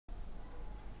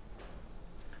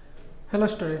Hello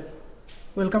student,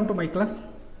 welcome to my class.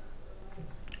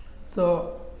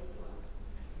 So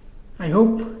I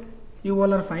hope you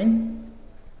all are fine.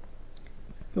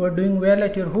 You are doing well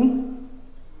at your home.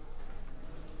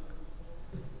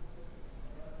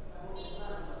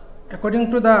 According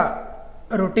to the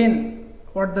routine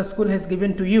what the school has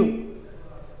given to you,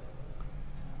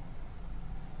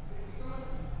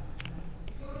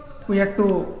 we have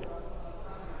to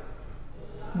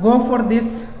go for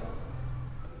this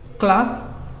class.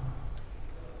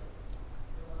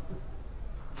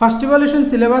 First evaluation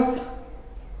syllabus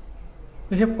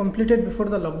we have completed before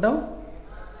the lockdown.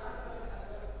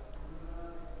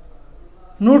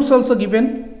 Notes also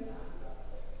given.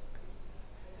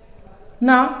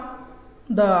 Now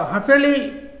the half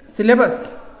yearly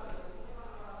syllabus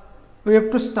we have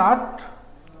to start,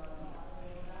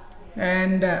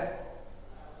 and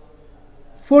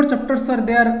 4 chapters are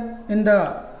there in the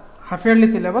half yearly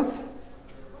syllabus.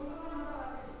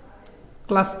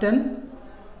 Class 10,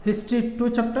 history 2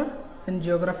 chapter and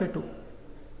geography 2.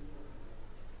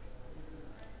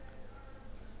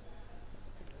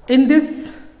 In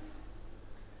this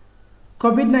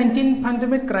COVID-19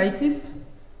 pandemic crisis,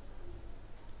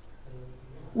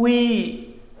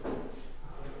 we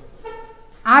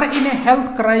are in a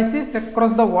health crisis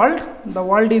across the world. The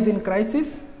world is in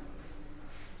crisis.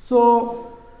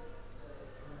 So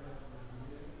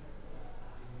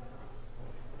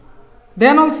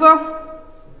then also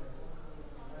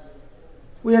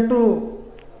we have to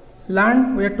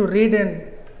learn, we have to read,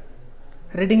 and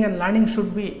reading and learning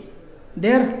should be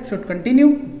there, should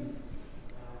continue.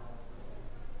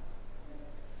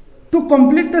 To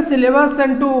complete the syllabus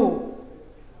and to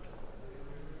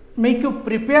make you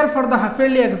prepare for the half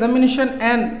yearly examination,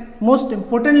 and most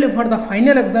importantly for the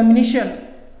final examination,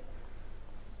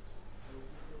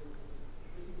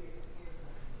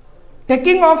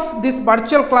 taking off this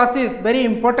virtual class is very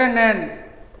important. And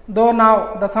though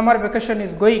now the summer vacation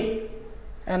is going,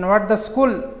 and what the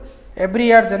school every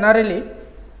year generally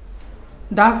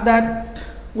does that,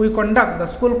 the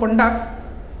school conduct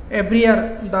every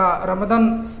year the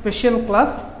Ramadan special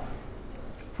class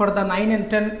for the 9 and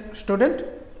 10 student.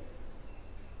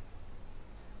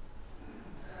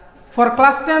 For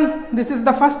class 10, this is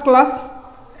the first class,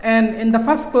 and in the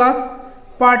first class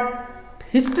part,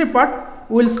 history part,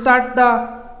 we will start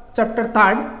the chapter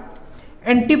 3rd,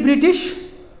 anti-British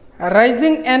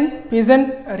rising and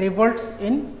peasant revolts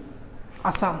in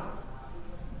Assam.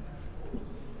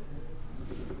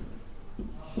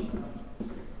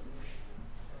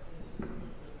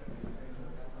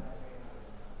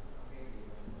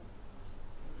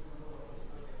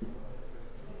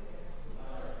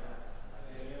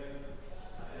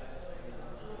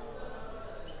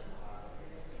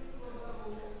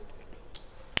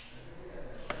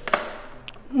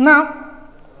 Now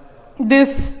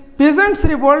this peasants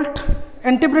revolt,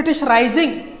 anti-British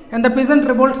rising and the peasant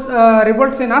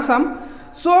revolts in Assam.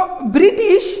 So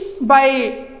British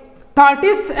by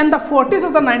 30s and the 40s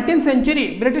of the 19th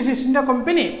century, British East India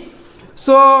Company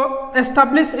so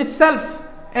established itself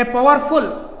a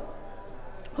powerful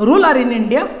ruler in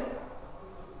India.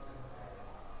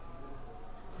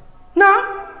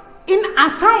 Now in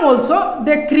Assam also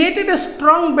they created a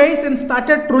strong base and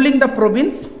started ruling the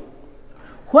province.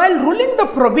 While ruling the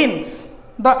province,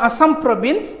 the Assam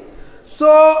province,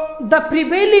 so the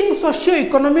prevailing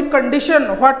socio-economic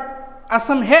condition what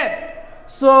Assam had,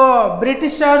 so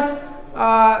Britishers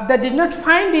they did not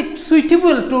find it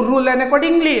suitable to rule, and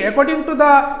accordingly, according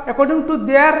to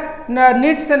their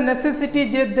needs and necessity,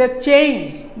 they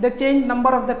changed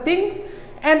number of the things,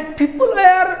 and people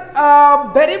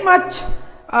were very much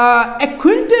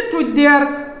acquainted with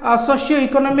their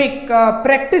socio-economic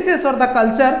practices or the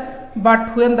culture.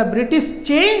 But when the British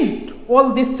changed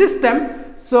all this system,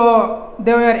 so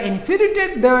they were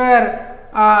infuriated, they were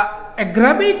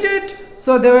aggravated,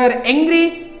 so they were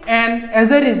angry, and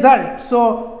as a result,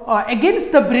 so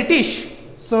against the British,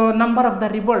 so number of the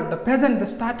revolt, the peasant, they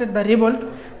started the revolt.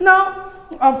 Now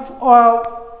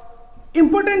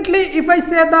importantly, if I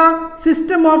say the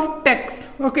system of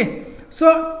tax, okay,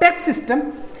 so tax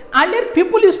system, earlier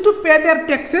people used to pay their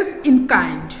taxes in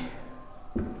kind.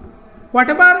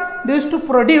 Whatever they used to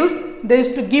produce, they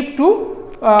used to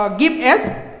give as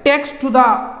tax to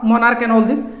the monarch and all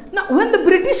this. Now when the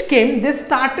British came, they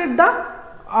started the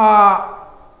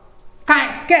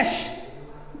cash,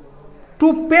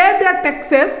 to pay their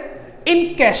taxes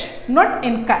in cash, not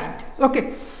in kind.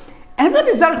 Okay. As a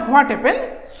result, what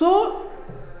happened? So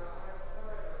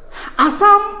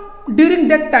Assam during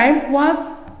that time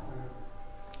was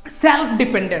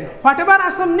self-dependent. Whatever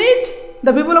Assam need,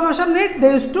 the people of Assam need,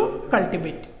 they used to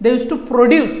cultivate, they used to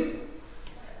produce.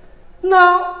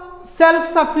 Now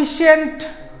self-sufficient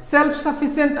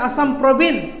Assam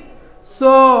province.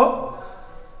 So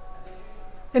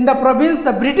in the province,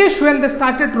 the British, when they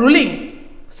started ruling,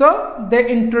 so they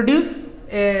introduced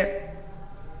a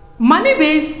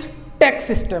money-based tax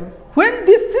system. When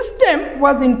this system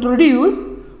was introduced,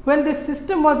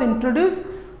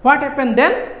 what happened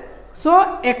then?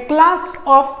 So a class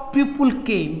of people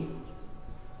came.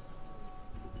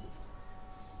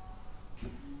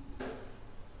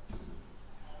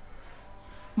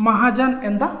 Mahajan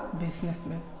and the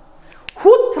businessmen,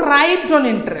 who thrived on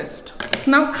interest.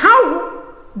 Now, how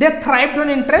they thrived on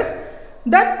interest?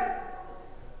 That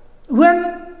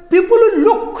when people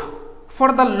look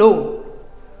for the loan,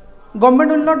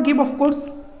 government will not give, of course.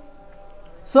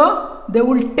 So they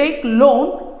will take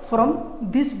loan from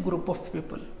this group of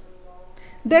people.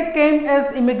 They came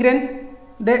as immigrant.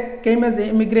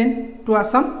 To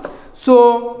Assam.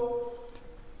 So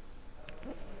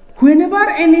whenever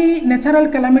any natural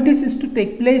calamities used to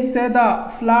take place, say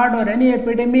the flood or any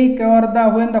epidemic, or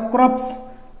when the crops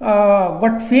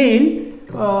got failed,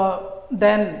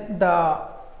 then the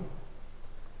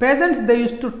peasants, they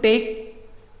used to take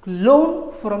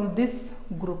loan from this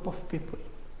group of people.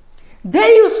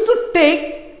 They used to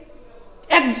take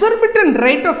exorbitant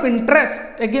rate of interest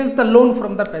against the loan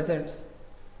from the peasants,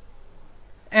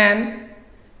 and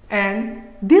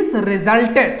this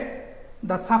resulted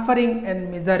the suffering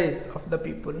and miseries of the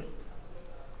people.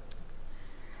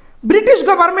 British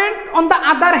government, on the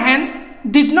other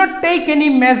hand, did not take any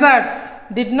measures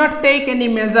to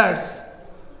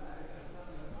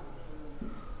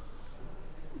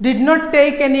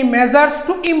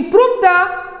improve the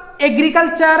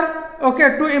agriculture, or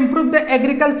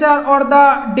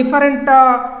the different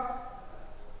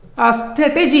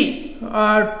strategy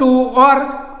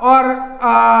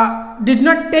did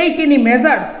not take any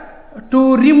measures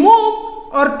to remove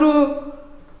or to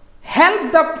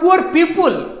help the poor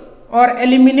people, or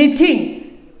eliminating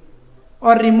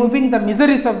or removing the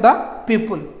miseries of the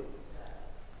people.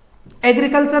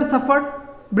 Agriculture suffered.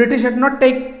 British had not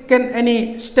taken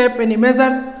any step, any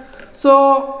measures.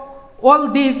 So all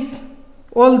these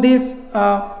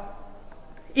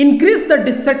increased the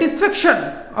dissatisfaction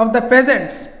of the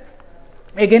peasants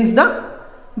against the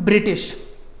British.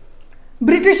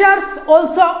 Britishers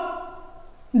also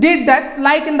did that,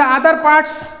 like in the other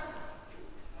parts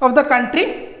of the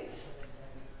country.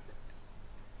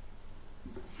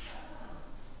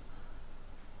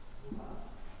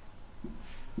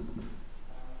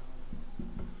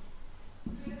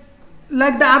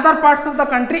 Like the other parts of the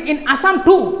country, in Assam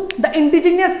too, the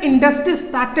indigenous industries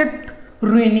started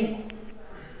ruining,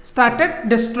 started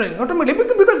destroying automatically,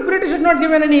 because British had not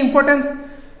given any importance,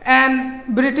 and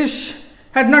British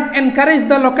had not encouraged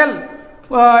the local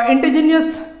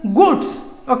indigenous goods,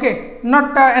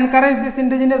 not encouraged this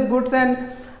indigenous goods, and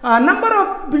number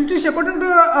of British, according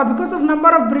to because of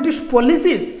number of British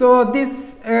policies, so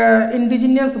this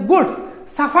indigenous goods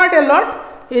suffered a lot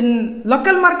in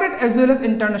local market as well as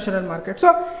international market.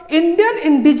 So Indian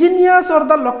indigenous or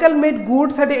the local made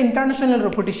goods had an international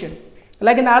reputation,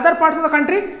 like in the other parts of the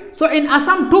country. So in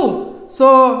Assam too,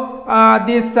 so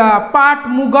this part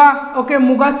Muga,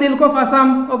 Muga silk of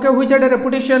Assam, which had a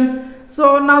reputation.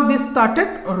 So now this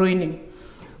started ruining.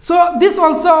 So this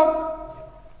also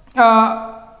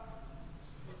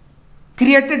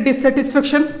created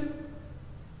dissatisfaction.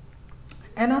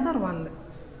 Another one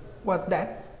was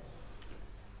that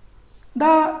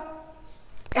the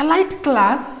elite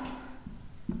class,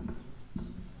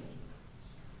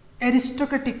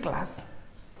 aristocratic class,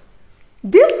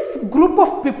 this group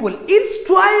of people,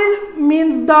 erstwhile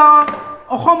means the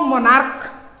Ahom monarch,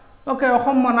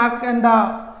 Ahom monarch and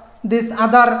these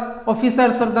other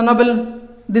officers or the noble,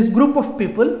 this group of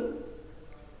people,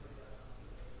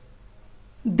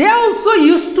 they also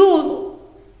used to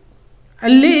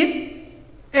live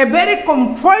a very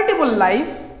comfortable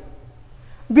life.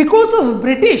 Because of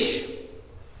British,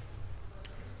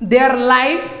 their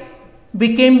life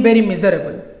became very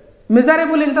miserable.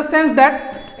 Miserable in the sense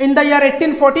that in the year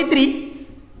 1843,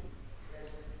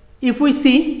 if we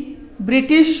see,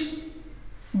 British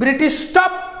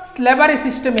stopped slavery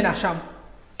system in Assam.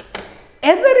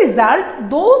 As a result,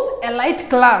 those elite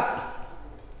class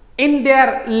in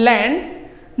their land,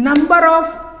 number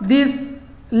of these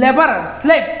laborers,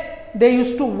 slaves, they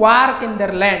used to work in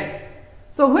their land.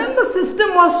 So when the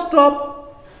system was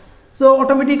stopped, so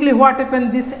automatically what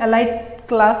happened, this elite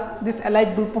class, this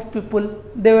elite group of people,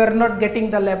 they were not getting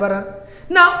the laborer.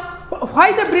 Now,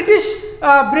 why the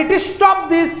British stopped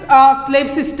this slave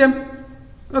system?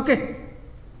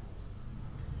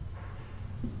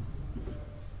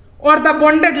 Or the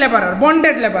bonded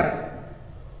laborer.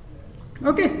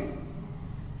 Okay.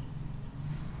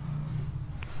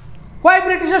 Why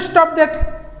Britishers stopped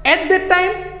that? At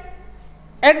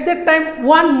that time,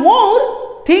 one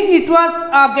more thing it was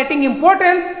getting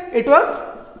importance. It was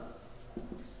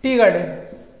tea garden.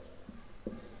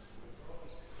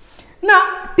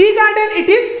 Now, tea garden, it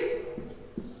is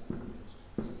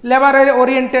labor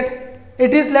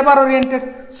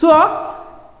oriented. So,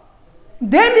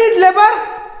 they need labor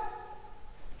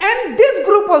and this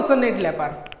group also need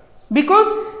labor because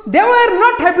they were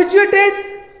not habituated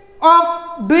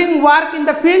of doing work in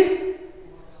the field.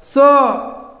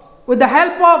 So, with the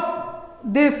help of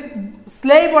this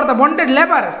slave or the bonded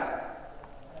laborers,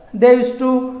 they used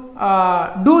to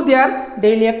do their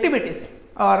daily activities,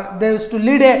 or they used to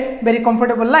lead a very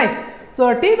comfortable life.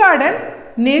 So, tea garden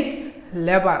needs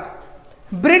labor.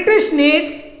 British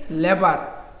needs labor.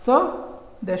 So,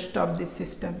 they stopped this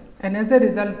system, and as a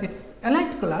result, this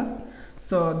elite class,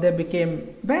 so they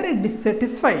became very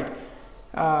dissatisfied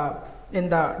in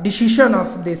the decision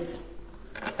of this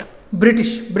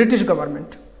British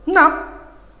government. Now,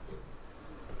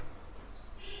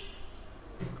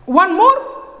 one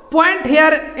more point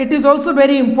here, it is also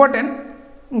very important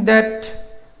that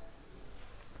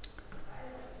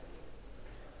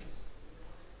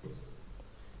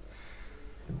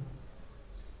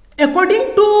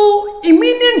according to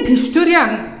eminent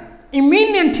historian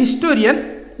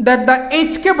that the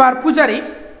H.K. Barpujari,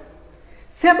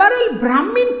 several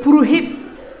Brahmin Purohit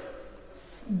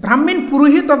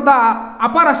of the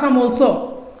Upper Assam also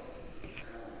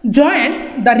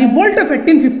joined the revolt of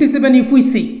 1857, if we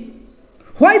see.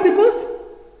 Why? Because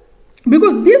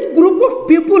this group of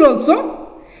people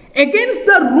also against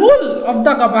the rule of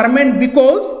the government,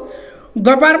 because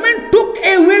government took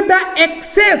away the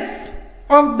excess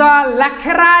of the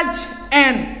Lakharaj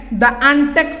and the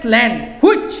untaxed land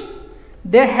which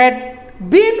they had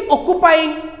been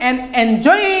occupying and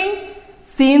enjoying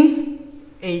since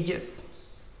ages.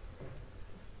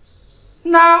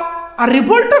 Now, a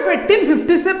revolt of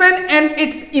 1857 and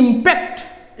its impact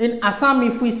in Assam,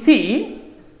 if we see,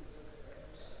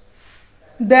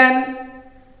 then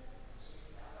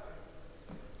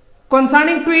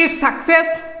concerning to its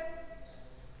success,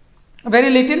 very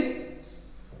little,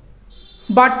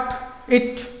 but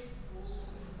it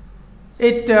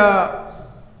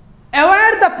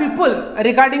aware the people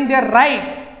regarding their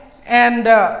rights, and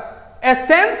a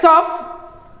sense of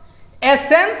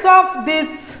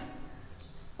this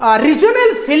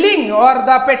regional feeling or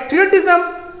the patriotism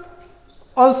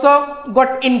also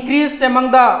got increased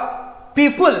among the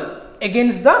people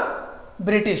against the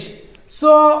British.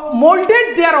 So,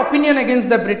 molded their opinion against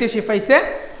the British, if I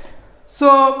say.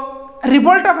 So,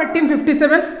 revolt of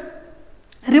 1857.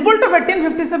 Revolt of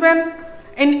 1857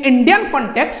 in Indian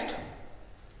context,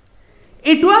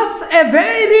 it was a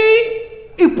very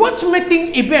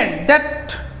epoch-making event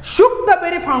that shook the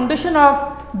very foundation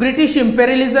of British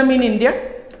imperialism in India.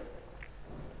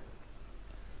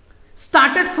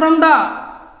 Started from the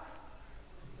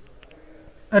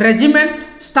regiment,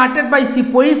 started by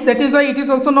sepoys, that is why it is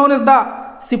also known as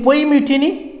the Sepoy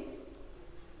Mutiny.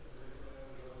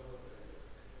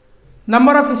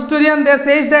 Number of historians, they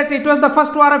says that it was the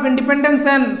first war of independence,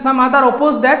 and some other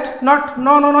oppose that. No,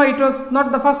 it was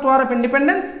not the first war of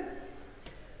independence.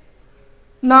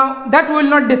 Now, that we will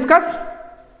not discuss.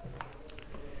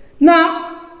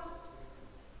 Now,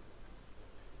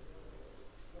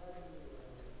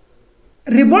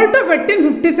 revolt of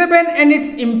 1857 and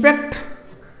its impact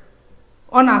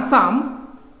on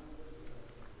Assam.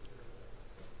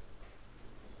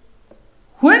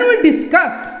 When we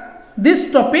discuss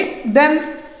this topic,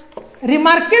 then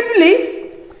remarkably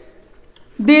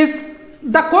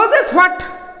the causes what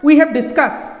we have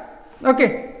discussed,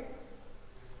 okay,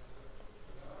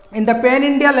 in the pan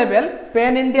India level,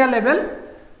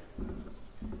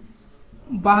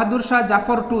 Bahadur Shah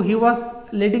Jafar II, he was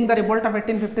leading the revolt of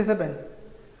 1857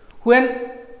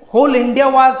 when whole India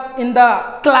was in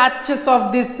the clutches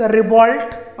of this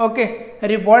revolt, okay,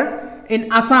 revolt.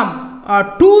 In Assam,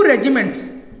 two regiments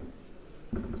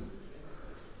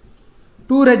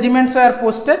were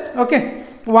posted, okay,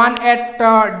 one at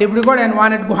Dibrugarh and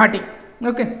one at Guwahati,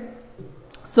 okay.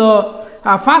 So,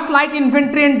 first light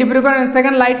infantry in Dibrugarh and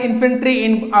second light infantry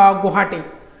in Guwahati.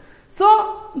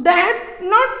 So, they had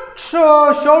not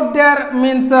showed their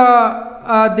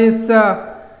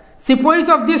sepoys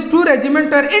of these two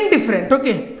regiments were indifferent,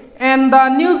 okay. And the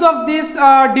news of this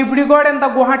Dibrugarh and the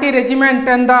Guwahati regiment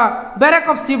and the barrack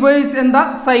of sepoys and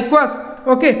the Saikwas,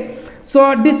 okay.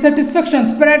 So, dissatisfaction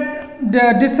spread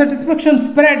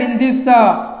in these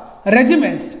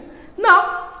regiments.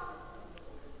 Now,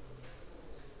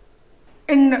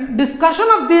 in discussion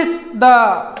of this,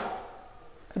 the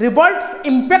revolt's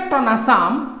impact on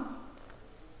Assam,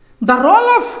 the role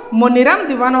of Moniram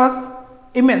Diwan was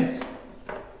immense.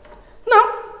 Now,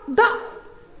 the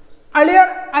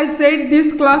earlier I said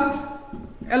this class,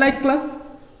 elite class,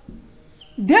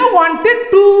 they wanted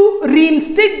to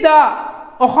reinstate the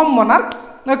Ahom monarch.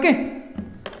 Okay,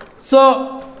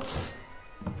 so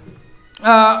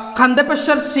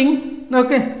Khandapeshwar Singh,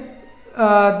 okay,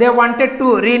 they wanted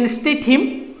to reinstate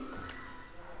him.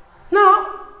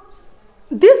 Now,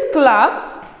 this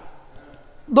class,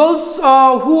 those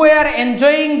who were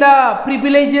enjoying the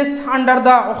privileges under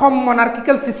the Ahom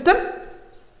monarchical system,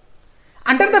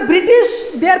 under the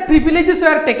British, their privileges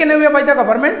were taken away by the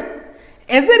government.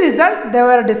 As a result, they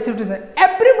were destitute.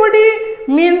 Everybody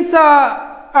means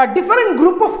a different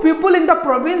group of people in the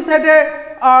province had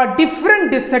a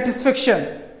different dissatisfaction,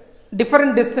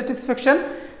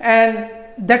 and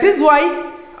that is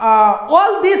why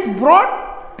all these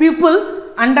brought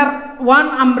people under one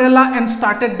umbrella and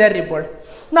started their revolt.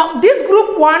 Now, this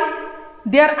group won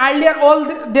their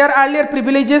earlier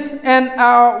privileges and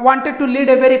wanted to lead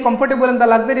a very comfortable and the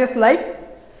luxurious life.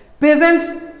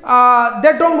 Peasants,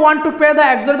 they don't want to pay the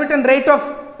exorbitant rate of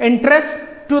interest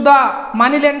to the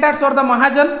moneylenders or the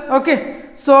Mahajan. Okay,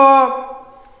 so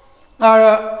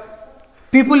the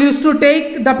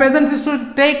peasants used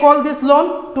to take all this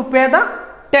loan to pay the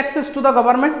taxes to the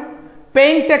government.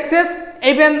 Paying taxes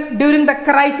even during the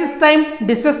crisis time,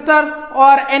 disaster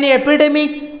or any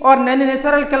epidemic or any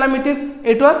natural calamities,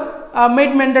 it was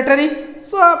made mandatory.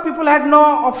 So people had no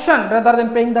option rather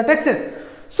than paying the taxes.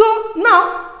 So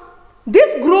now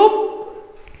this group,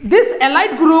 this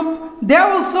elite group, they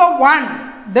also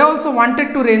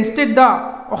wanted to reinstate the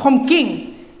Ahom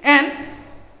king, and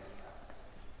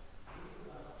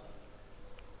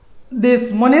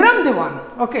this Moniram Diwan,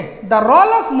 okay, the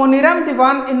role of Moniram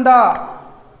Diwan in the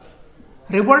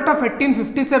revolt of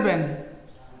 1857.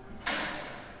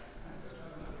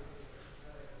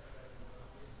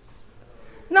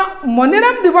 Now,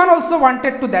 Moniram Diwan also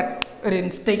wanted to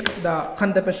reinstate the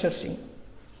Khandapeshwar Singh.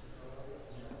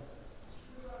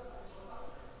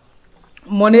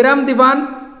 Moniram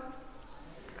Diwan,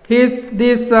 this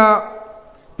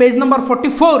page number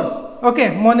 44. Okay,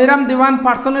 Moniram Diwan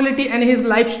personality and his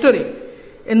life story.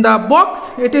 In the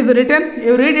box, it is written.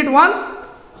 You read it once.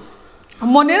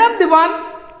 Moniram Diwan,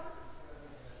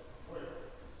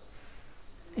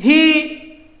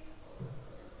 he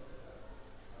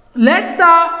led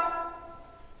the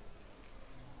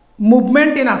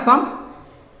movement in Assam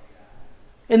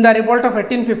in the revolt of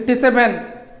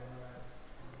 1857.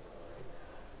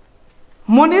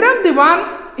 Moniram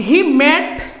Diwan, he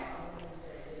met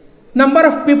number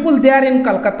of people there in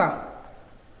Calcutta.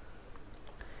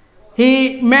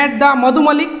 He met the Madhu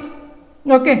Malik,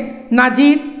 okay,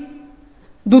 Nazir,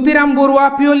 Dutiram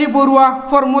Borua, Pioli Borua,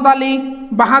 Formod Ali,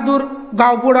 Bahadur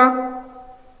Gauguda,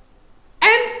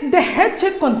 and they hatched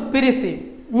a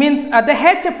conspiracy. Means they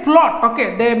hatched a plot.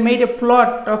 Okay, they made a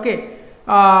plot. Okay,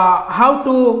 how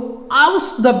to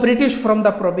oust the British from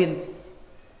the province.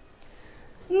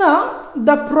 Now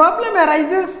the problem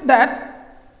arises that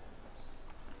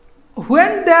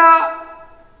when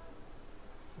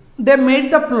they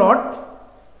made the plot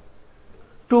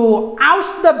to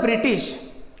oust the British,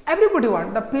 everybody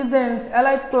want, the peasants,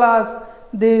 elite class,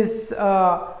 this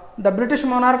the British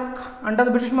monarch, under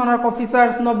the British monarch,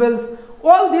 officers, nobles,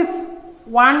 all this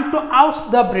want to oust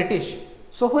the British.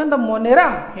 So when the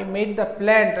Moniram, he made the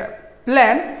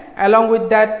plan along with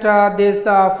that this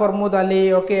Formod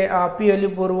Ali, okay, Pioli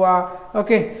Borua,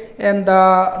 okay, and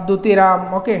the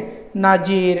Dutiram, okay,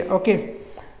 Nazir, okay.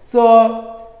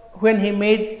 So when he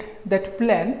made that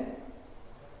plan,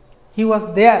 he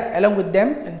was there along with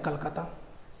them in Calcutta.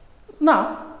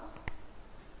 Now,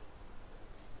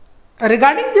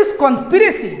 regarding this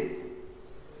conspiracy,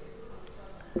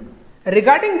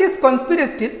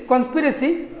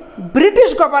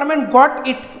 British government got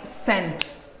its scent,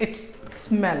 its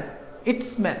smell.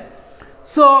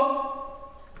 So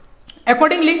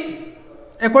accordingly,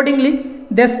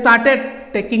 they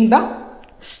started taking the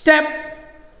step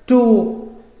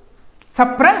to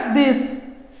suppress this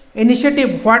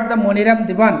initiative what the Moniram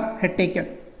Diwan had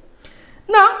taken.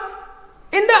 Now,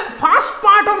 in the first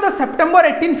part of the September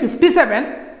 1857,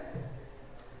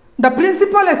 the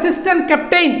principal assistant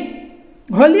captain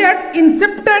Goliath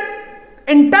intercepted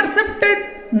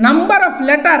number of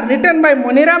letters written by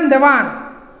Moniram Diwan.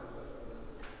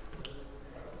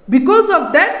 Because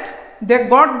of that, they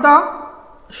got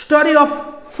the story of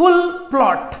full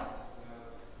plot.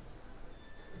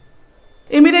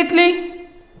 Immediately,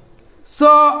 so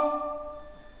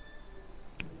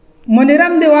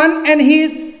Moniram Diwan and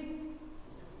his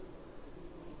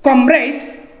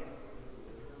comrades,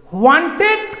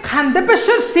 wanted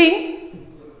Khandapeshwar Singh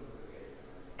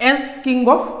as king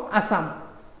of Assam.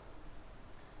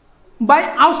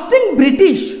 By ousting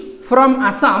British from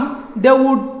Assam, they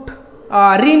would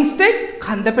reinstate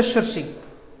Khandapeshwar Singh.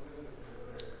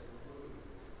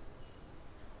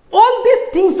 All these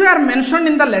things were mentioned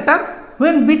in the letter.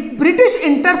 When British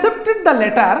intercepted the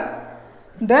letter,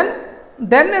 then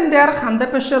and there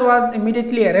Khandapeshwar was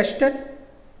immediately arrested,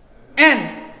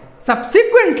 and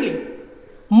subsequently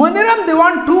Maniram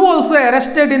Dewan too also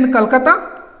arrested in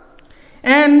Calcutta,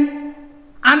 and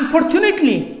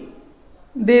unfortunately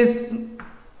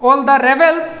all the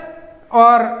rebels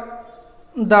or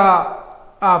the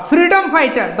freedom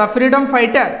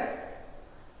fighter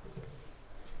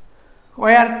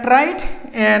were tried,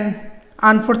 and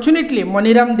unfortunately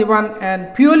Maniram Dewan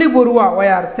and Pioli Borua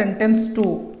were sentenced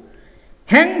to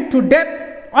hang to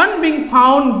death on being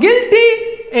found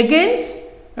guilty against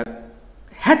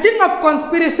hatching of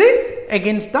conspiracy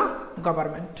against the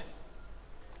government.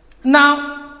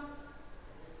 Now,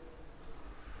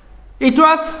 it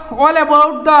was all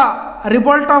about the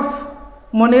revolt of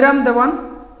Maniram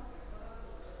Dewan.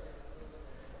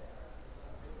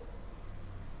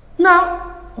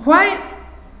 Now, why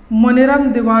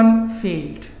Maniram Dewan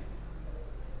failed?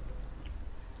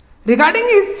 Regarding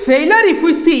his failure, if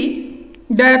we see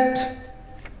that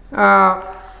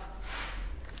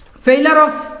failure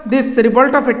of this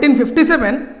revolt of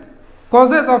 1857,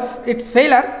 causes of its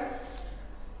failure,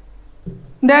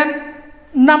 then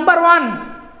number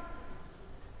one,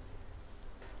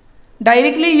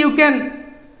 directly you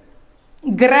can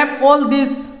grab all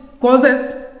these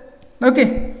causes,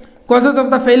 okay, causes of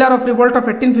the failure of revolt of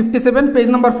 1857, page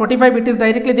number 45, it is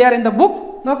directly there in the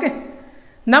book, okay.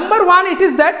 Number one, it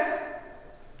is that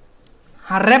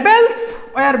rebels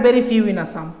were very few in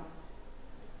Assam.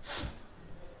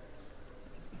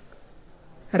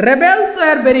 Rebels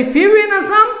were very few in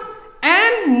Assam,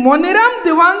 and Maniram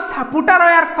Dewan's supporters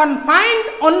were confined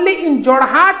only in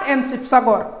Jorhat and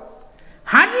Sibsagar.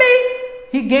 Hardly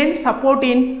he gained support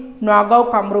in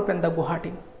Nagaon, Kamrup and the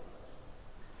Guwahati.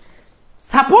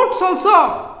 Supports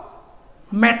also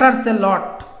matters a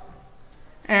lot,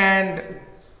 and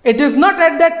it is not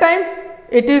at that time,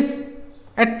 it is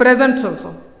at present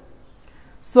also.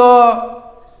 So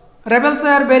rebels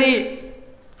are very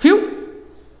few,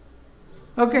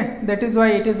 okay, that is why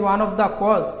it is one of the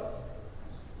cause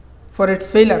for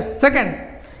its failure. Second,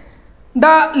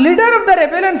 the leader of the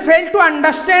rebellion failed to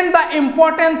understand the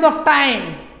importance of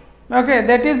time, okay,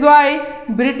 that is why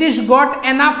British got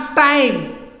enough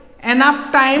time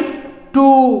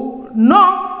to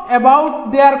know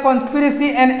about their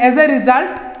conspiracy, and as a result,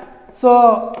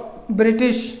 so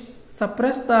British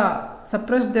suppressed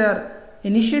their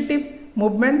initiative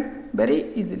movement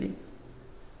very easily.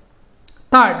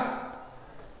 Third,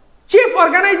 chief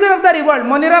organizer of the revolt,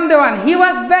 Maniram Dewan, he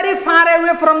was very far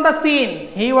away from the scene.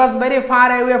 He was very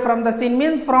far away from the scene,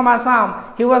 means from Assam.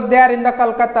 He was there in the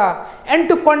Calcutta, and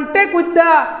to contact with the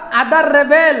other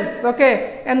rebels,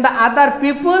 okay, and the other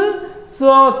people,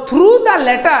 so through the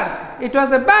letters, it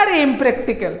was a very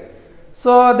impractical.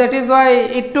 So that is why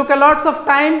it took a lots of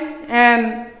time,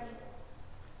 and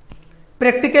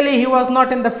practically he was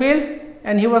not in the field,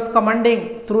 and he was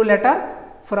commanding through letter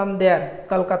from there,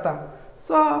 Calcutta.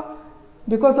 So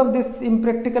because of this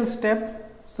impractical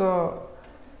step, so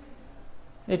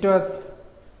it was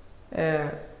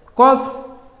a cause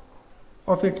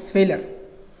of its failure.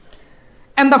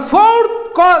 And the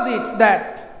fourth cause is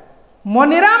that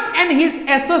Maniram and his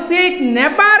associate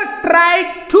never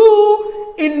tried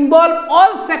to involve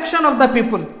all section of the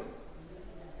people.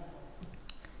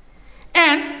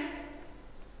 And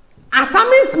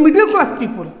Assamese middle class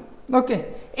people, okay,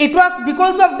 it was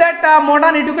because of that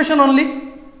modern education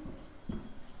only,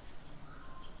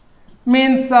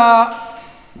 means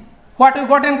what you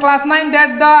got in class 9,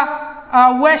 that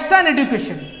the western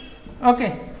education,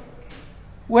 okay,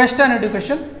 western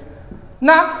education.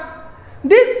 Now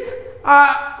this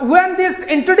when this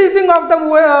introducing of the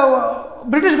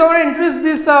British government introduced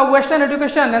this western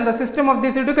education and the system of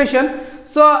this education,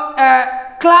 so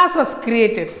class was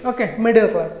created, okay, middle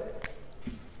class.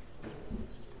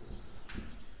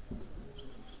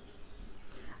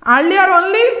 Earlier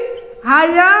only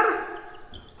higher,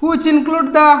 which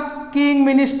include the king,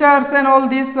 ministers and all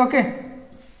this, okay,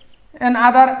 and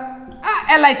other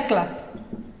elite class,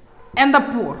 and the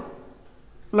poor,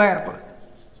 lower class,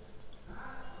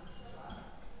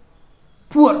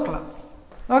 poor class,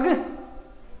 okay.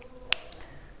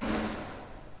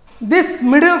 This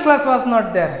middle class was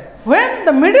not there. When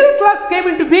the middle class came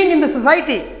into being in the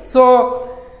society,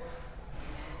 so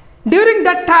during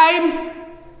that time,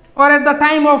 or at the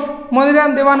time of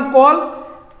Maniram Dewan call,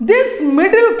 this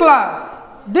middle class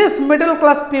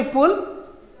people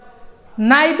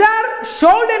neither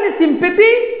showed any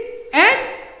sympathy and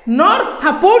nor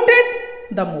supported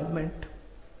the movement.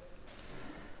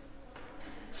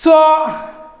 So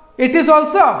it is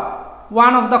also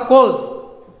one of the cause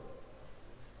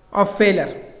of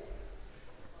failure.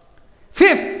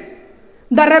 Fifth,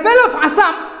 the rebel of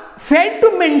Assam failed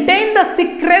to maintain the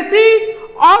secrecy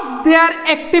of their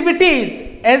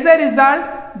activities. As a result,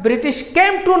 British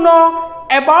came to know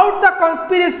about the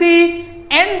conspiracy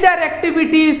and their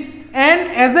activities,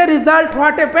 and as a result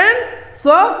what happened?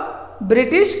 So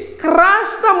British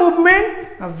crushed the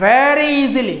movement very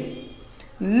easily.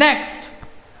 Next,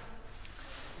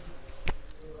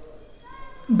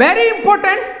 very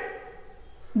important,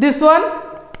 this one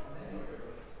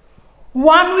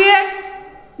way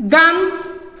guns,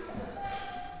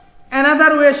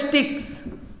 another way sticks.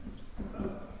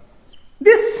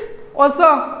 This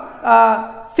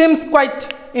also seems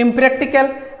quite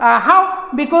impractical. How?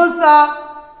 Because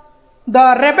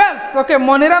the rebels, okay,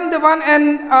 Moniram Devan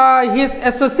and his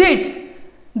associates,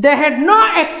 they had no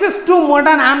access to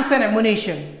modern arms and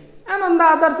ammunition. And on the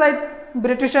other side,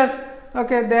 Britishers,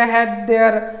 okay, they had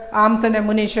their arms and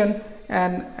ammunition,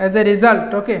 and as a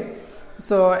result, okay,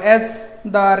 so as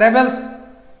the rebels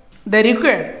they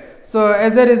required, so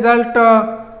as a result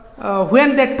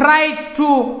when they tried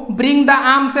to bring the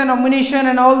arms and ammunition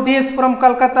and all this from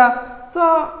Calcutta,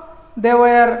 so they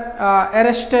were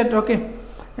arrested, okay,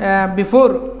 before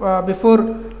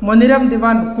Moniram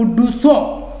Devan could do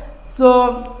so.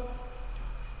 So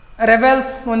rebels,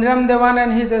 Moniram Devan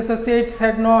and his associates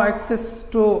had no access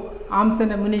to arms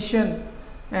and ammunition,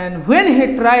 and when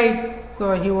he tried,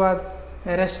 so he was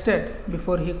arrested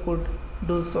before he could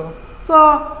do so.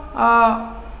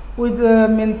 So with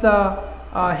means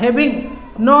having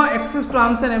no access to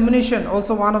arms and ammunition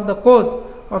also one of the cause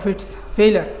of its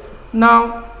failure.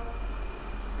 Now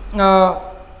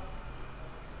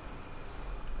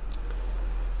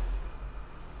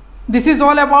this is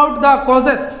all about the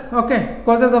causes, okay,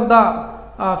 causes of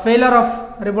the failure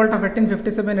of revolt of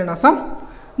 1857 in Assam.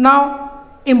 Now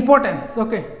importance,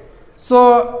 okay,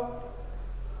 so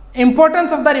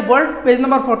importance of the revolt, page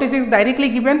number 46 directly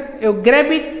given, you grab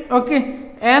it,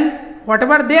 okay, and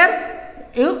whatever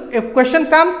there, if question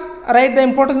comes, write the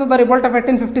importance of the revolt of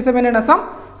 1857 in Assam.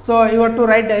 So you have to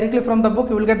write directly from the book,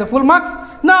 you will get the full marks.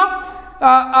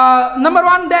 Now number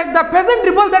one, that the peasant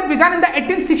revolt that began in the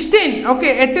 1816,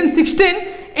 okay, 1816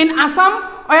 in Assam,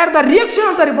 or the reaction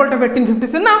of the revolt of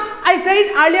 1857. Now I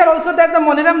said earlier also that the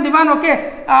Moniram Devan,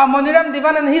 okay, Moniram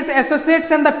Devan and his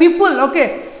associates and the people,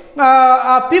 okay,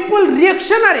 people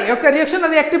reactionary, okay,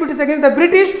 reactionary activities against the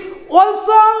British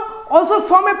also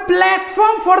form a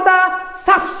platform for the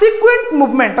subsequent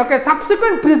movement, okay,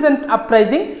 subsequent peasant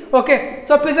uprising, okay.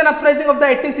 So peasant uprising of the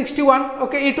 1861,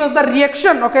 okay, it was the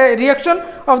reaction, okay, reaction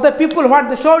of the people what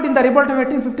they showed in the revolt of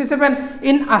 1857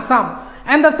 in Assam.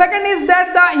 And the second is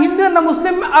that the Hindu and the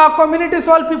Muslim communities,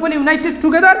 all people united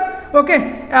together,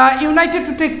 okay, united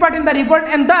to take part in the revolt,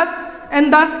 and thus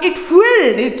it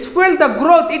fueled the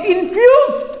growth, it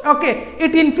infused, okay,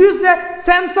 it infused a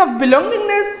sense of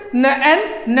belongingness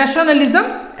and nationalism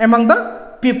among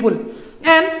the people.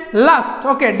 And last,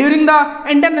 okay, during the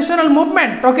Indian national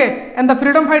movement, okay, and the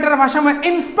freedom fighter of Assam were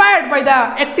inspired by the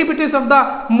activities of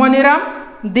the Moniram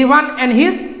Devan and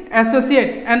his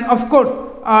associate, and of course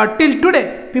till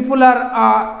today people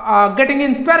are getting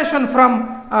inspiration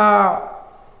from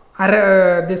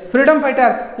this freedom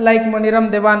fighter like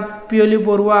Moniram Devan, Pioli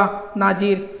Borua,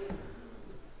 Najir,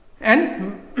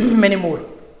 and many more.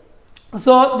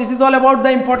 So this is all about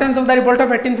the importance of the revolt of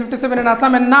 1857 in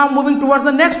Assam. And now moving towards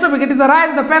the next topic, it is the rise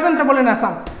of the peasant revolt in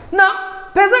Assam. Now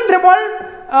peasant revolt,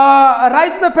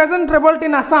 rise of the peasant revolt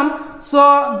in Assam.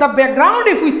 So the background,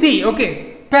 if we see,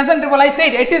 okay, peasant revolt, I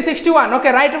said 1861,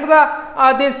 okay, right after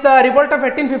the this revolt of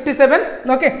 1857,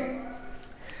 okay,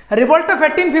 revolt of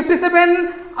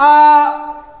 1857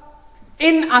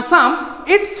 in Assam,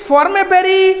 it's form a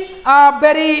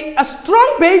very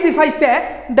strong base, if I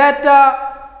say that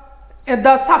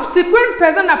the subsequent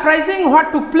peasant uprising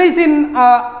what took place in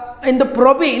the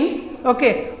province,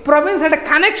 okay, province had a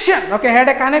connection, okay, had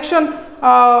a connection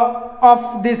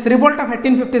of this revolt of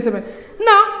 1857.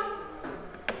 Now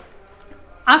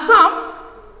Assam,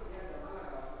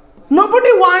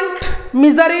 nobody want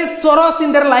misery, sorrows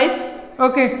in their life,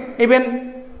 okay,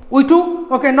 even we too,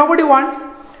 okay, nobody wants.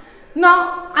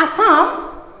 Now Assam,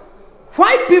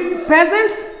 why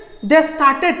peasants, they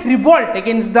started revolt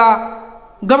against the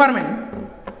government.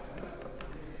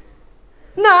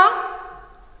 Now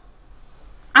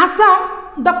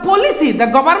Assam, the policy, the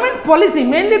government policy,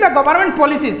 mainly the government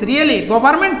policies, really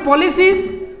government policies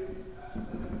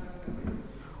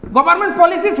government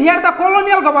policies, here the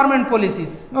colonial government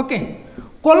policies. Okay,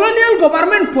 colonial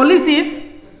government policies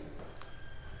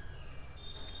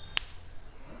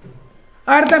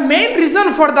are the main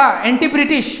reason for the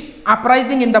anti-British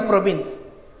uprising in the province.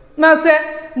 Now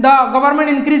say the government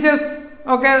increases,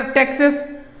 okay, taxes,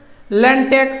 land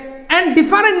tax and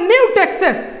different new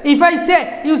taxes. If I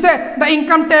say, you say the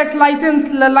income tax,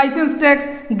 license tax,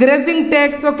 grazing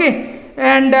tax, okay,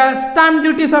 and stamp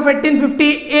duties of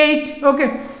 1858,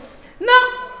 okay. Now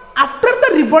after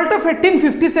the revolt of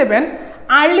 1857,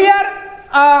 earlier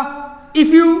if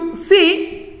you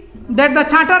see that the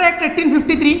Charter Act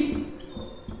 1853,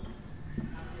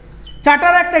 Charter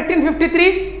Act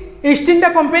 1853, East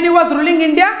India Company was ruling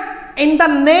India in the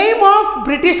name of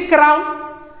British Crown.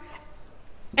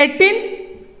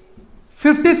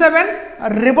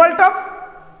 1857, revolt of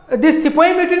this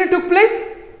Sepoy mutiny took place.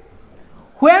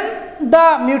 When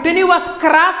the mutiny was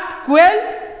crushed, quelled,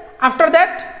 after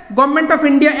that Government of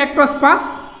India Act was passed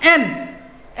and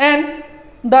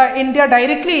the India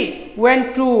directly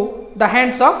went to the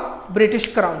hands of British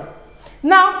Crown.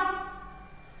 Now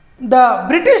the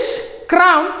British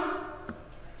Crown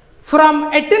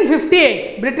from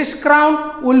 1858, British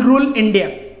Crown will rule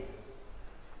India.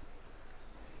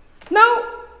 Now,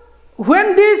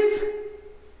 when this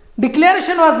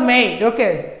declaration was made,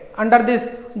 okay, under this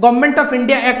Government of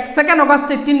India Act, 2nd August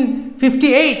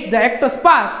 1858, the act was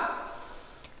passed.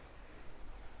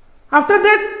 After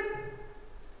that,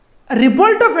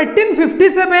 revolt of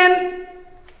 1857,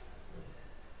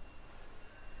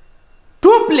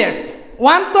 two players,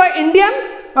 one to Indian,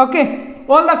 okay,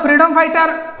 all the freedom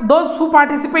fighter, those who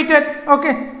participated,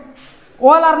 okay,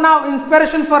 all are now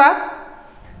inspiration for us.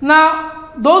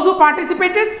 Now those who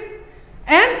participated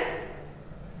and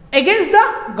against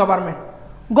the government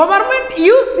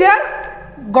used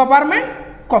their government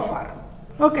coffer,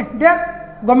 okay,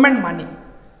 their government money.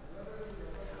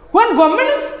 When government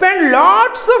spend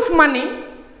lots of money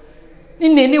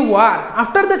in any war,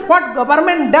 after that what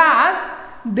government does,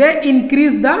 they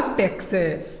increase the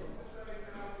taxes.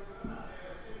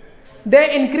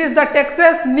 They increase the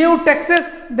taxes, new taxes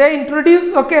they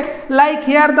introduce, okay, like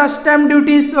here the stamp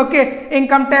duties, okay,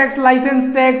 income tax,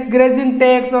 license tax, grazing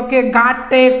tax, okay, guard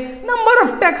tax, number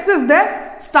of taxes they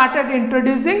started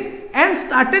introducing and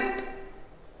started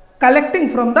collecting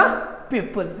from the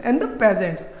people and the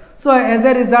peasants. So as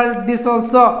a result, this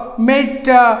also made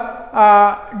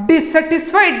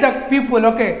dissatisfied the people,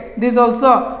 okay, this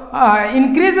also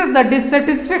increases the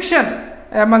dissatisfaction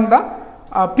among the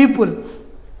people.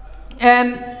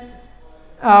 And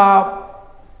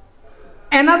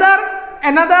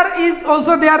another is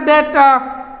also there that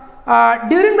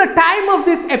during the time of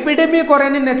this epidemic or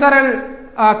any natural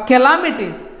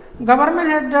calamities, government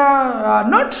had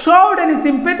not showed any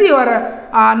sympathy or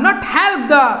not helped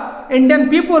the Indian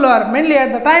people, or mainly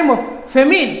at the time of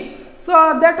famine.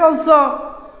 So that also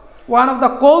one of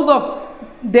the cause of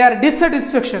their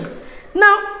dissatisfaction.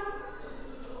 Now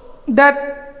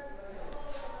that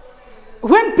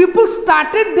when people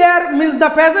started their, means the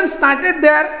peasants started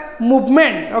their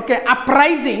movement, okay,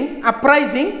 uprising,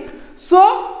 so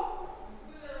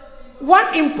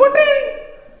one important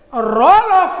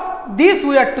role of this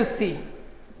we have to see,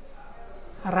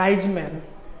 Rise Man.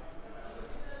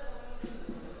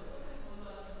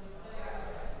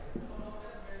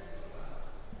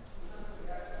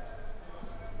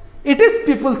 It is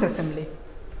People's Assembly,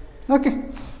 okay.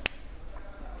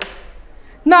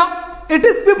 Now it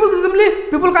is People's Assembly,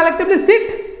 people collectively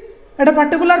sit at a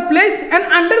particular place and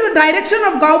under the direction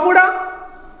of Gaubuda,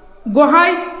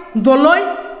 Gohai,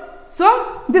 Doloi,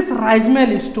 so this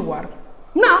Rajmal used to work.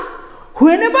 Now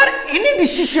whenever any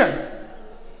decision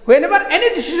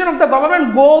of the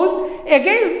government goes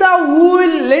against the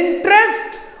will,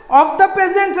 interest of the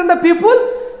peasants and the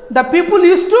people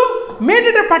used to meet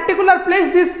at a particular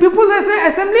place, this People's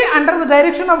Assembly under the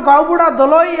direction of Gaubuda,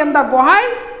 Doloi and the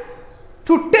Gohai,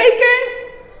 to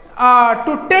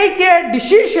take a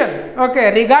decision,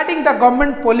 okay, regarding the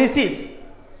government policies.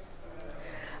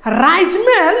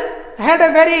 Rajmal had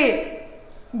a very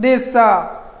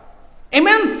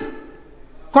immense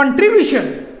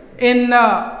contribution in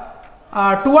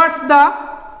towards the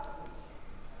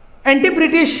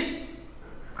anti-British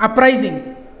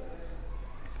uprising.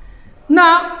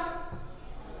 Now,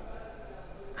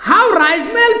 how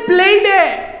Rajmal played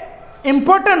a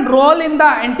important role in the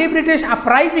anti-British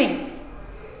uprising,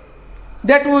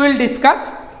 that we will discuss.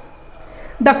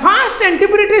 The first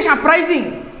anti-British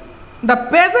uprising, the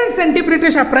peasants'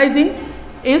 anti-British uprising,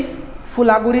 is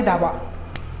Fulaguri Dhaba.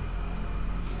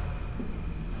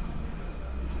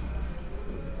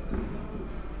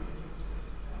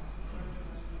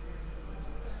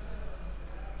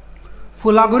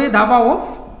 Fulaguri Dhaba of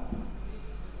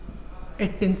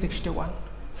 1861.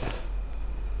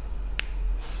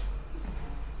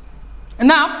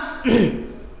 Now,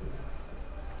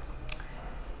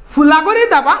 Fulaguri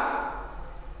Dhaba,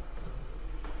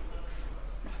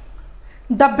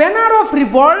 the banner of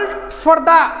revolt for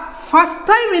the first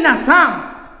time in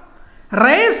Assam,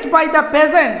 raised by the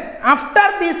peasant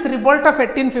after this revolt of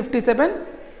 1857,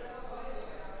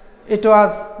 it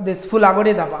was this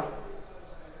Fulaguri Dhaba.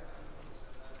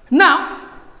 Now,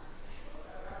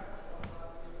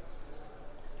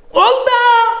 all the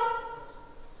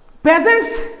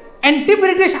peasants'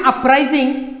 anti-British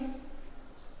uprising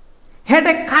had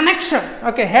a connection,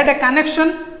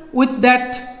 with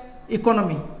that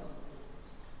economy.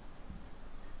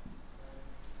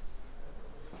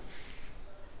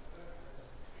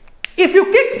 If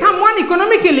you kick someone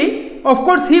economically, of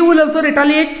course he will also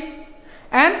retaliate,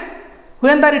 and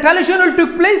when the retaliation will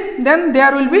take place, then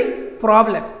there will be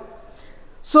problem.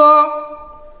 So,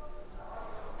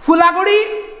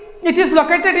 Fulaguri, it is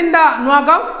located in the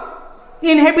Nuagaon,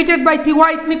 inhabited by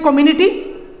Tiwa ethnic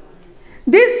community.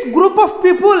 This group of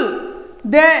people,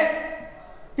 they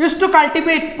used to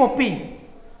cultivate poppy.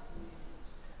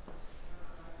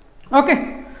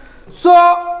 Okay, so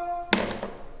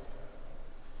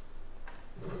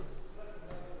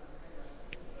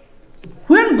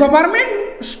when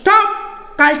government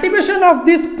stopped cultivation of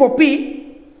this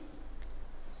poppy,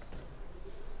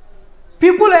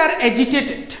 people are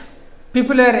agitated,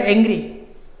 people are angry.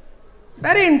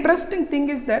 Very interesting thing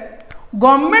is that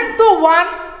government to one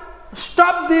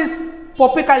stop this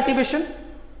poppy cultivation.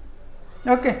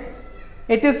 Okay,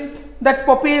 it is that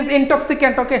poppy is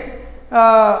intoxicant. Okay,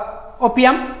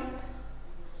 opium.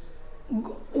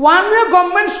 One way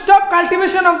government stop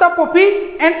cultivation of the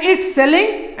poppy and its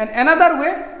selling, and another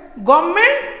way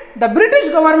government, the British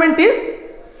government is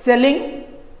selling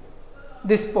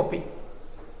this poppy.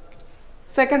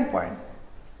 Second point,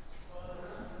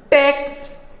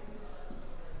 tax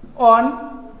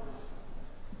on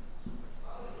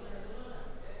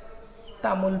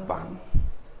Tamul Pan.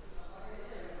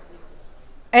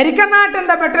 Areca nut and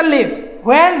the betel leaf.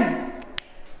 When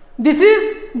this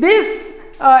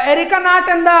areca nut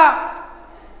and the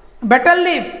betel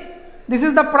leaf, this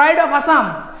is the pride of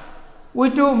Assam.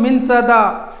 We too means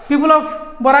the people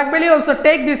of Barak Valley also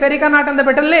take this areca nut and the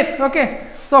betel leaf. Okay,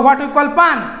 so what we call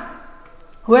pan.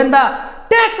 When the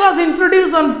tax was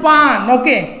introduced on pan,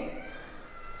 okay,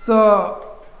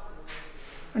 so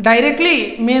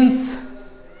directly means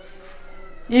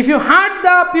if you hurt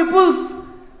the people's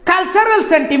cultural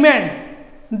sentiment,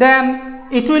 then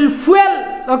it will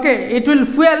fuel. Okay, it will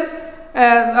fuel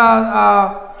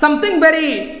something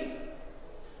very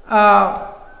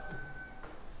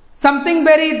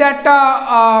that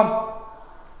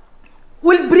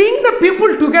will bring the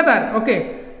people together.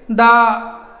 Okay,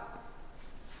 the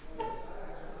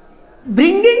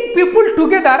bringing people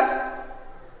together,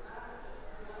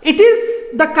 it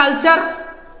is the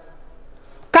culture,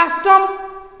 custom.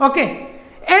 Okay,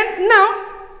 and now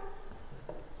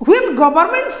when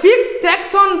government fixed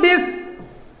tax on this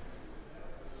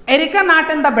areca nut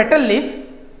and the betel leaf,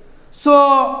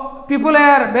 so people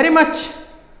are very much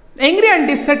angry and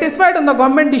dissatisfied on the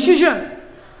government decision.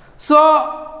 So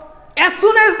as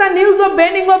soon as the news of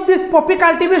banning of this poppy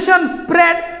cultivation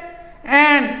spread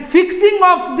and fixing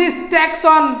of this tax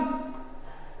on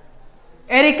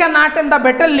areca nut and the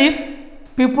betel leaf,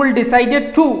 people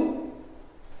decided to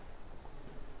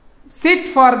sit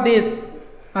for this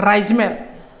rice mill.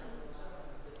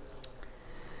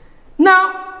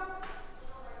 Now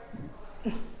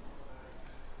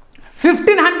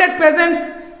 1500 peasants,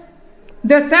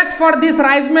 they sat for this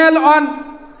rice mill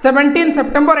on 17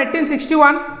 September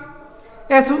 1861.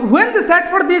 When they sat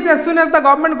for this, as soon as the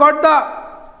government got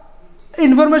the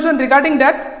information regarding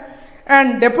that,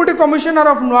 and Deputy Commissioner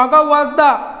of Nuagaon was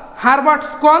the Herbert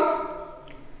Scones.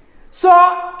 So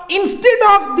instead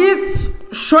of this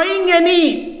showing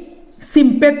any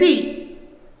sympathy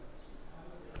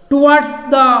towards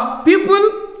the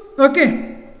people,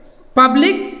 okay,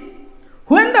 public,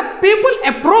 when the people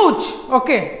approach,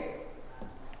 okay,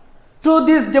 to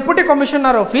this Deputy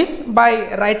Commissioner office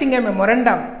by writing a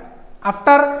memorandum,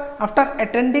 after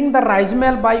attending the rice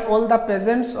mill by all the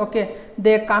peasants, okay,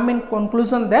 they come in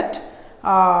conclusion that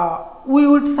we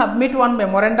would submit one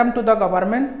memorandum to the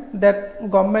government that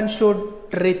government should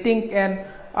rethink and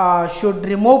should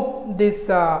remove this,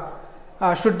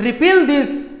 should repeal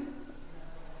this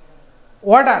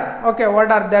order, okay,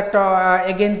 order that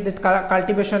against the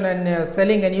cultivation and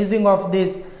selling and using of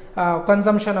this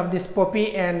consumption of this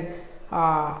poppy, and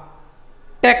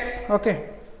tax, okay,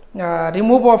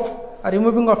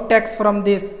 removing of tax from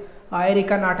this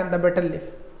Erica Nut and the Betel Leaf.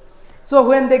 So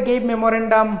when they gave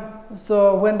memorandum,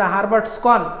 so when the Harvard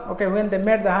SCON, okay, when they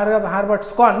made the Harvard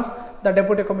SCONs, the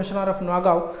Deputy Commissioner of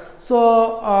Nuagaon,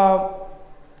 so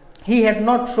he had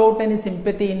not showed any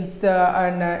sympathy in,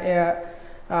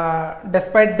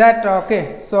 despite that,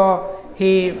 okay, so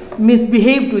he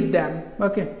misbehaved with them,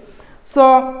 okay.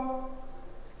 So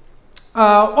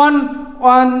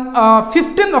on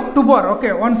 15 October,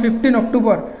 okay, on 15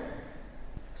 October,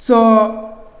 so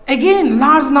again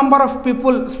large number of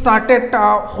people started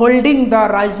holding the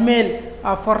rice mill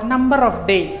for number of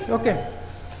days, okay.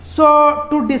 So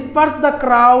to disperse the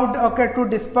crowd, okay, to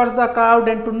disperse the crowd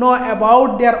and to know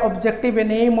about their objective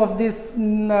and aim of this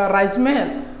rice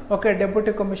mill, okay,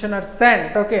 Deputy Commissioner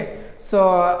sent, okay.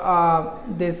 So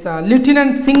this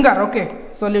Lieutenant Singer, okay,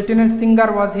 so Lieutenant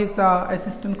Singer was his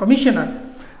assistant commissioner,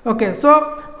 okay. So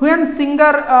when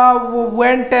Singer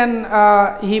went and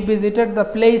he visited the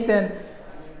place and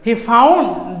he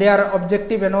found their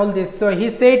objective and all this, so he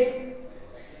said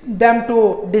them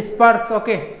to disperse,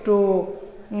 okay, to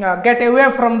get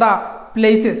away from the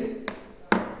places.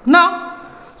 Now,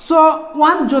 so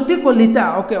one Jyoti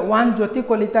Kolita, okay, one Jyoti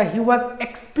Kolita, he was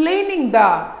explaining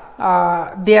the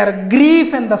their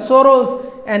grief and the sorrows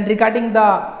and regarding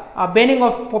the banning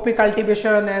of poppy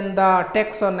cultivation and the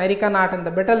tax on Erica Nut and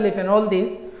the Betel Leaf and all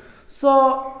this. So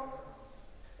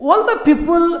all the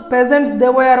people, peasants, they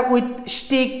were with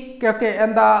stick, okay,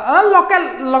 and the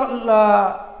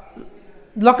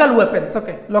local weapons,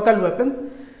 okay, local weapons.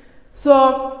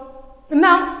 So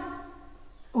now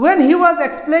when he was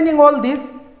explaining all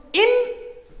this, in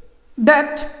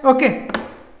that, okay,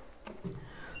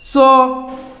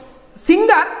 so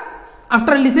Singer,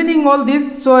 after listening all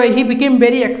this, so he became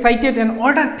very excited and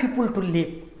ordered people to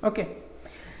leave, okay.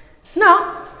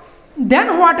 Now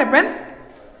then what happened?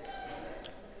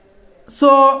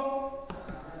 So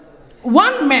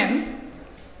one man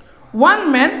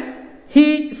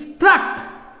he struck.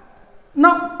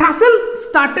 Now tussle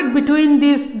started between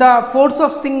the force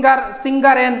of Singer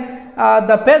and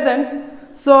the peasants.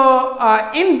 So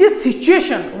in this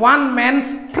situation, one man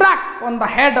struck on the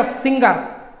head of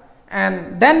Singer,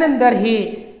 and then and there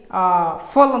he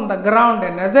fell on the ground,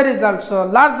 and as a result, so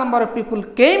large number of people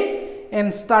came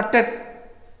and started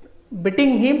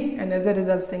beating him, and as a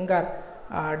result Singer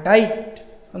died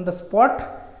on the spot,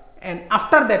 and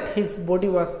after that his body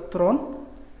was thrown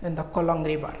in the Kolong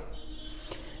River.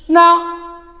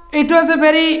 Now it was a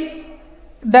very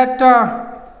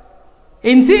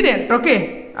incident,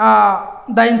 okay,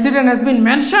 the incident has been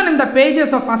mentioned in the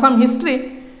pages of Assam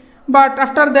history, but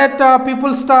after that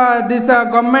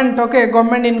government, okay,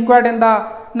 government inquired and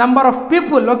the number of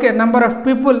people, okay, number of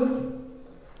people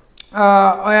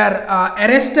were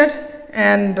arrested,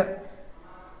 and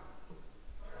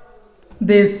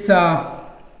this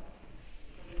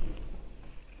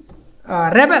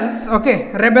rebels,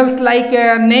 okay, rebels like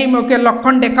name, okay,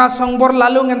 Lokhon Deka, Songbor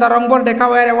Lalung and the Rongbor Deka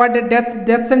were awarded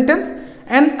death sentence,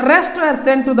 and rest were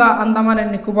sent to the Andaman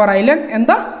and Nicobar Island and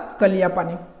the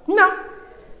Kaliyapani. Now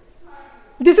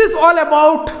this is all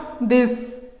about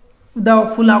this, the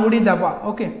Fulagudi Daba,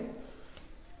 okay.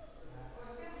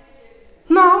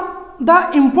 Now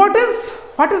the importance,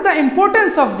 what is the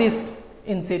importance of this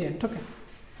incident, okay,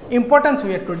 importance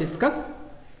we have to discuss.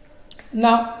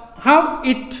 Now how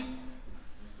it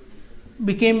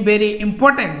became very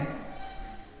important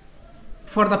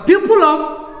for the people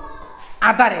of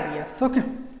other areas, okay.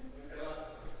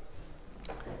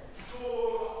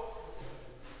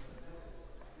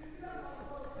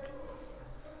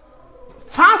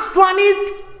 First one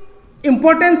is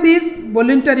importance is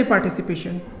voluntary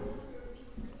participation.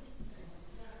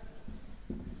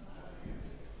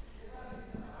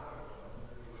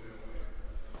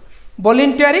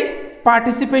 Voluntary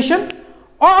participation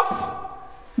of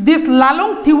this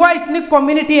Lalong Thiwa ethnic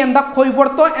community and the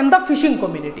Khoiborto and the fishing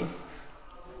community.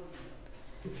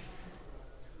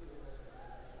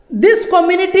 This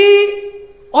community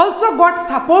also got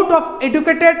support of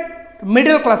educated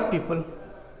middle class people.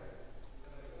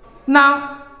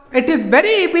 Now it is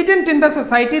very evident in the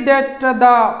society that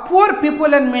the poor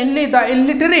people and mainly the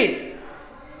illiterate,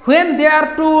 when they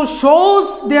are to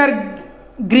show their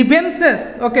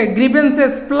grievances, okay,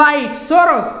 grievances, plight,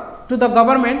 sorrows to the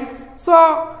government, so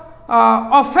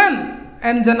often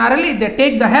and generally they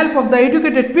take the help of the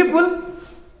educated people.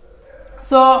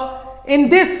 So in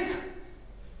this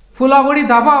Fulagudi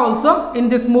Dhaba also, in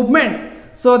this movement,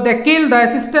 so they killed the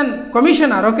assistant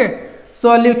commissioner, okay,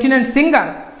 so Lieutenant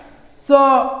Singer.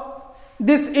 So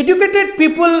this educated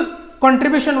people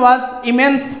contribution was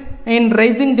immense in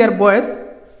raising their voice.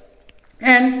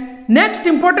 And next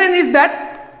important is that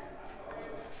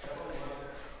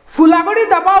Fulagodi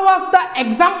Daba was the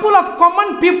example of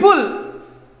common people.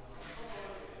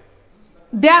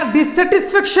 Their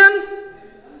dissatisfaction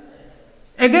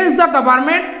against the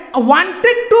government,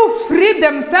 wanted to free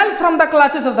themselves from the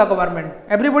clutches of the government.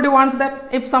 Everybody wants that.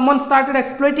 If someone started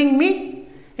exploiting me,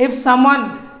 if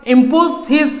someone imposed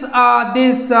his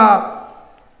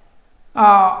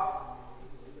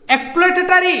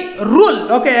exploitative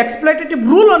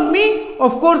rule on me,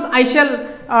 of course I shall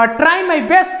try my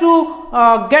best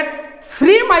to get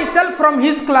free myself from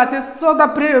his clutches. So the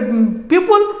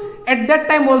people at that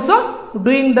time also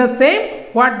doing the same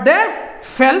what they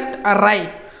felt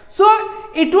right. So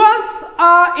it was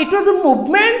a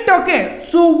movement, okay,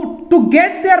 so to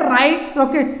get their rights,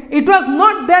 okay, it was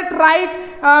not that right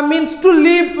means to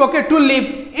live, okay, to live,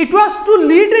 it was to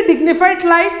lead a dignified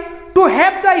life, to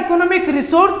have the economic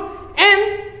resource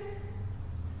and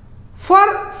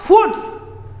for foods.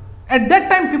 At that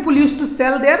time people used to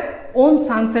sell their own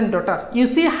sons and daughters. You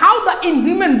see how the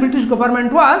inhuman British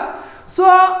government was. So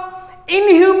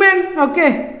inhuman,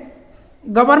 okay,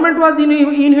 government was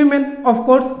inhuman, of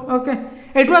course, okay.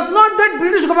 It was not that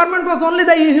British government was only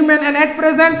the inhuman, and at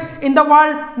present in the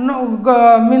world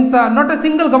not a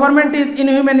single government is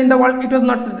inhuman in the world. It is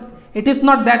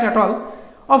not that at all.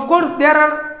 Of course there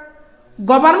are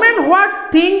government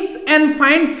what thinks and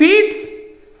find fits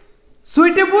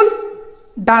suitable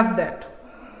does that.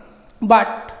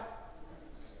 But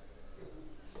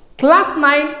class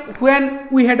 9, when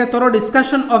we had a thorough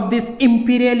discussion of this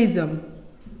imperialism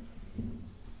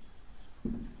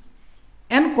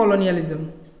and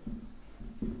colonialism,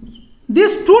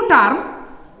 these two terms,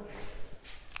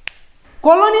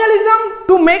 colonialism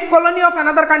to make colony of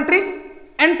another country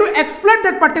and to exploit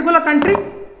that particular country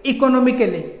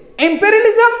economically,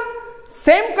 imperialism,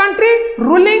 same country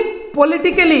ruling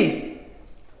politically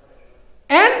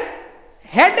and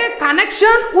had a connection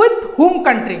with home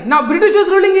country. Now British was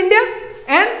ruling India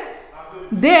and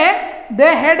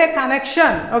they had a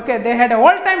connection, okay, they had a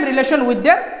all-time relation with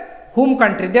their home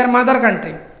country, their mother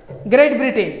country, Great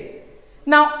Britain.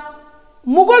 Now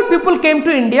Mughal people came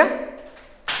to India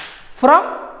from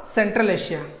Central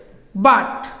Asia,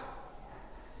 but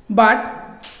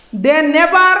they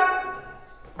made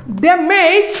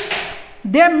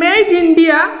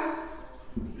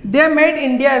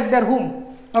India as their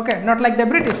home, okay, not like the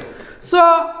British. So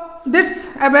that's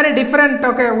a very different,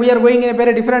 okay, we are going in a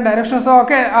very different direction. So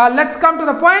okay, let's come to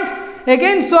the point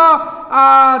again. So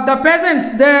the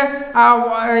peasants,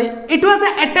 it was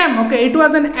an attempt, okay, it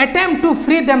was an attempt to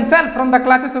free themselves from the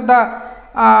clutches of the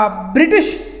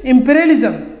British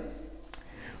imperialism.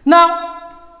 Now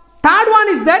third one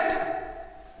is that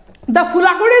the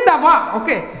Fulagodi Daba,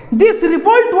 okay, this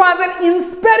revolt was an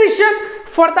inspiration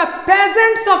for the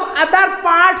peasants of other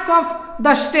parts of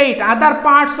the state, other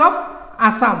parts of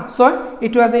Assam. So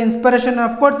it was an inspiration,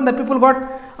 of course, and the people got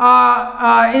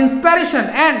inspiration,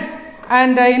 and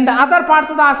in the other parts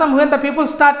of the Assam, when the people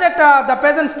started, the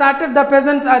peasants started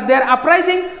their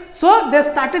uprising, so they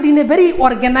started in a very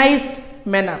organized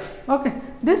manner. Okay,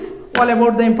 this all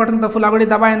about the importance of the Fulagodi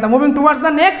Daba. And moving towards the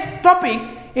next topic,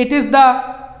 it is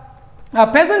the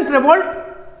peasant revolt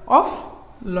of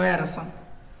Lower Assam.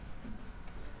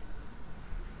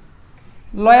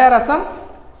 Lower Assam,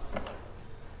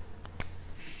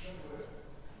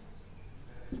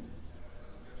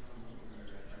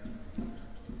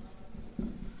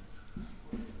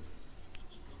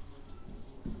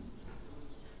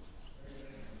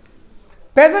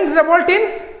 peasant revolt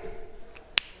in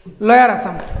Lower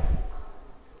Assam.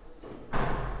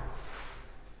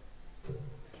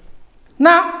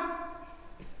 Now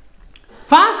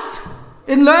first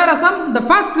in Lower Assam, the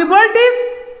first revolt is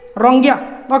Rongya.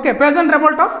 Okay, peasant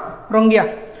revolt of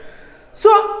Rongya. So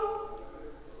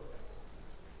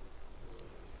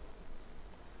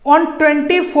on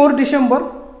 24 December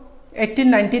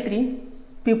 1893,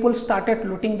 people started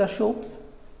looting the shops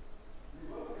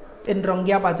in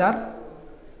Rongya Bazaar.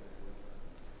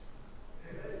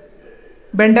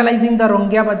 Vandalizing the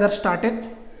Rongya Bazaar started.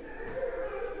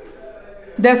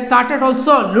 They started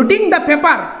also looting the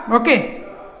paper, okay,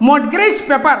 mortgage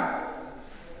paper.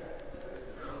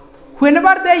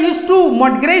 Whenever they used to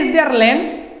mortgage their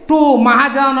land to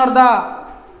Mahajan or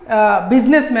the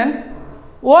businessmen,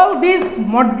 all these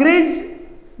mortgage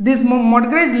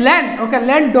land, okay,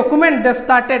 land document, they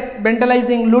started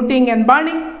vandalizing, looting and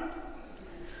burning.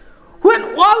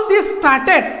 When all this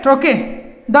started,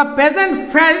 okay, the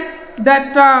peasant felt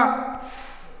that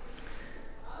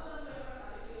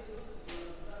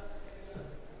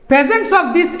peasants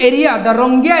of this area, the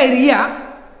Rongya area,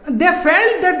 they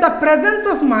felt that the presence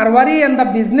of Marwari and the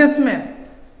businessmen,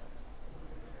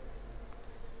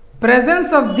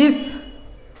 presence of these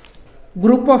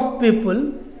group of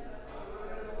people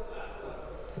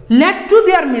led to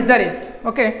their miseries.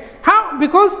 Okay, how?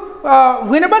 Because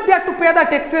whenever they have to pay the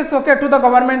taxes, okay, to the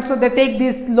government, so they take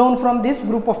this loan from this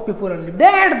group of people only. They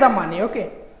had the money.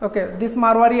 Okay, okay, this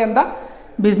Marwari and the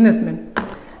businessmen.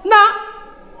 Now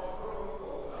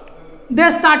they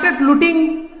started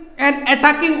looting and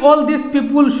attacking all these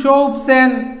people's shops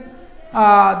and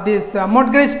this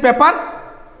mortgage paper.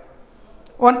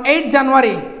 On 8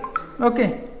 January,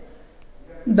 okay,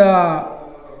 the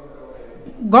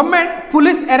government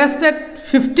police arrested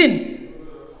 15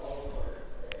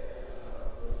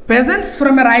 peasants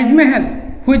from a rice mahal,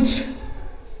 which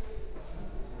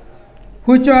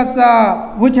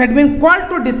had been called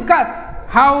to discuss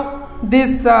how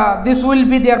this will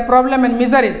be their problem and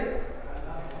miseries.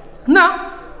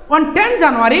 Now, on 10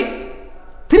 January,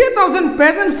 3,000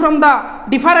 peasants from the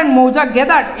different Mauja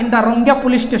gathered in the Rongya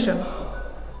police station.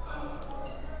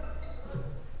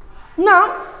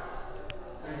 Now,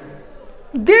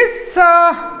 this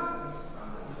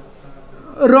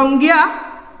Rongya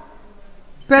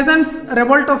peasants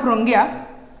revolt of Rongya,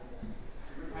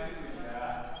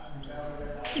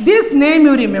 this name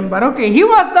you remember, okay, he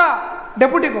was the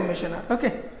deputy commissioner,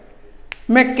 okay,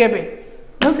 McCabe,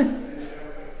 okay.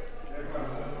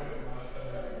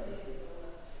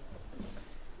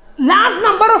 Large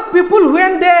number of people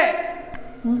when they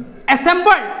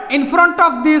assembled in front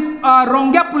of this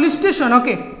Rongya police station,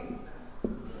 okay,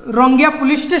 Rongya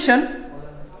police station,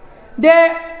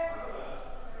 they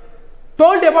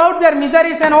told about their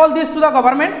miseries and all this to the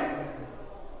government.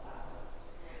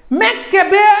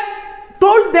 McCabe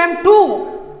told them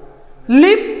to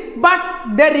leave, but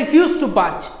they refused to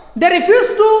budge. They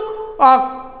refused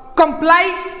to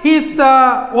comply his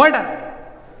order.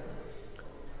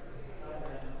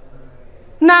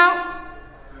 Now,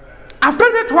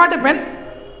 after that, what happened?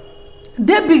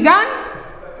 The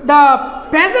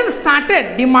peasants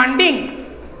started demanding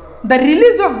the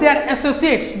release of their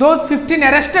associates, those 15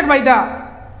 arrested by the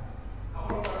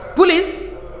police.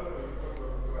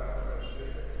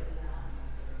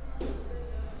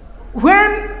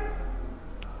 When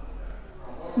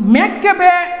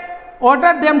McCabe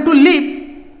ordered them to leave,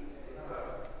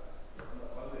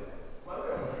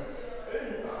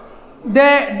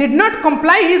 they did not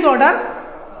comply his order,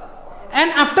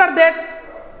 and after that,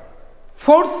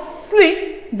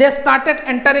 forcefully they started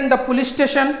entering the police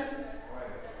station.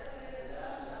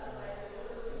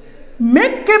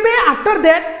 McCabe, after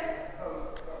that,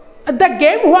 the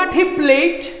game what he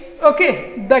played,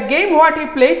 okay, the game what he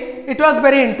played, it was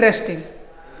very interesting.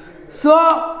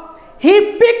 So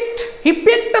he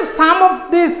picked up some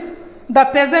of this, the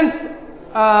peasants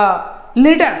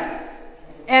leader,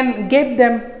 and gave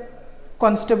them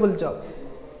constable job.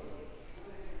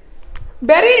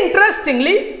 Very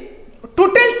interestingly,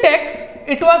 total tax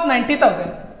it was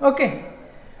 90,000. Okay,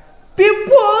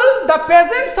 people, the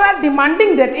peasants are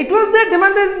demanding that it was the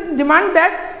demand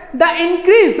that the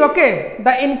increase, okay,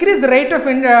 the increased rate of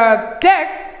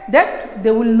tax that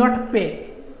they will not pay.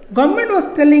 Government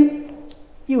was telling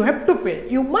you have to pay,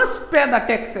 you must pay the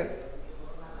taxes.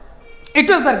 It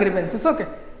was the grievances. Okay.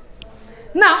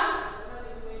 Now,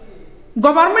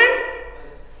 government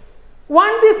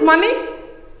want this money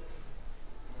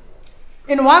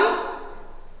in one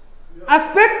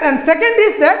aspect, and second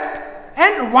is that,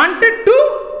 and wanted to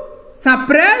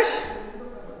suppress,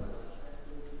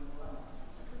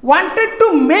 wanted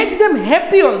to make them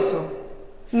happy also.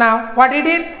 Now, what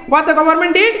the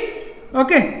government did,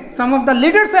 okay, some of the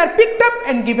leaders are picked up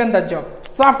and given the job.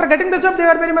 So after getting the job, they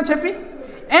were very much happy,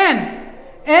 and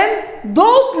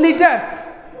those leaders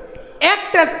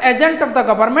act as agent of the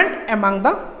government among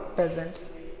the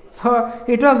peasants. So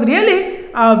it was really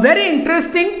very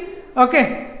interesting.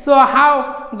 Okay, so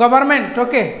how government,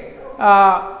 okay,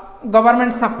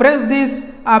 government suppressed this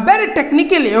very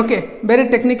technically, okay, very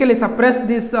technically suppressed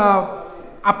this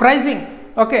uprising,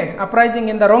 okay, uprising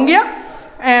in the Rongya.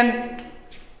 And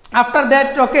after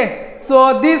that, okay,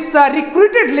 so this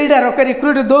recruited leader, okay,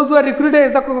 those who are recruited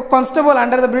as the constable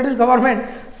under the British government,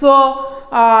 so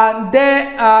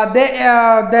they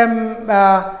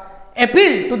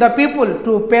appeal to the people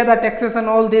to pay the taxes and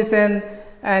all this, and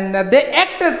they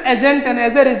act as agent, and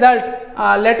as a result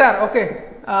later, okay,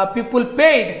 people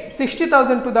paid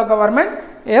 60,000 to the government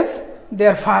as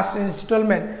their first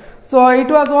installment. So it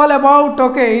was all about,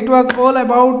 okay, it was all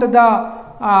about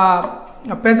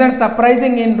the peasants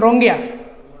uprising in Rongya.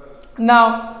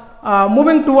 Now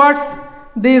moving towards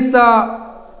this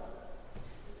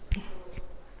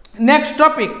next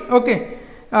topic, okay,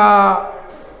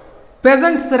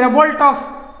 peasants revolt of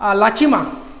Lachima,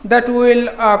 that we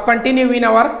will continue in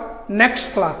our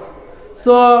next class.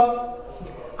 So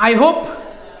I hope,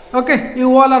 okay,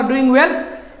 you all are doing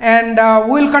well, and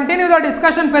we will continue the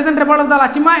discussion peasant revolt of the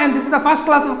Lachima, and this is the first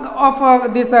class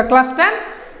of this class 10,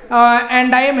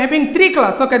 and I am having 3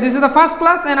 classes. Okay, this is the first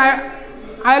class, and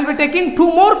I will be taking 2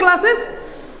 more classes,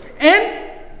 and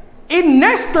in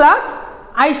next class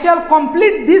I shall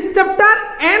complete this chapter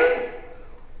and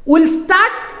will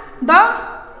start the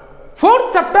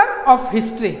 4th chapter of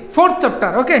history. 4th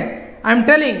chapter, okay. I am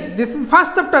telling, this is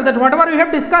first chapter, that whatever we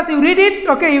have discussed, you read it,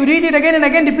 okay, you read it again and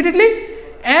again repeatedly,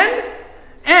 and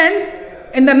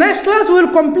in the next class we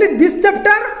will complete this chapter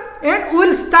and we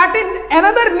will start in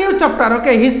another new chapter,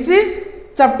 okay, history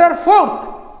chapter 4th,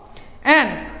 and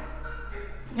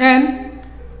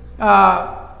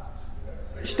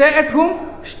stay at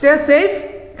home, stay safe,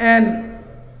 and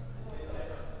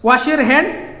wash your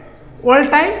hand all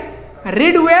time,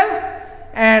 read well,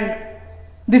 and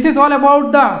this is all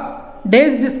about the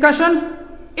day's discussion.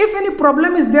 If any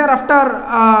problem is there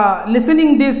after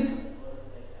listening this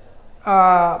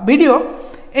video,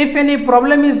 if any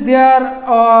problem is there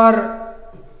or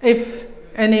if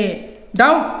any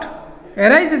doubt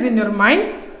arises in your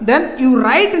mind, then you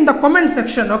write in the comment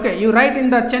section, okay, you write in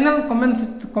the channel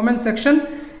comment section,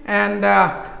 and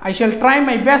I shall try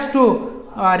my best to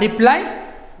reply.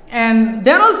 And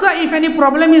then also, if any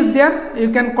problem is there,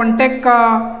 you can contact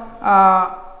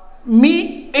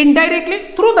me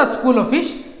indirectly through the school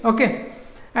office, okay.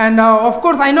 And of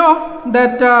course I know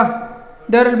that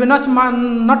there will be not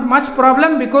much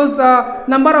problem, because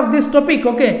number of this topic,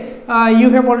 okay, you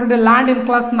have already learned in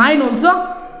class 9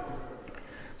 also.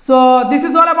 So this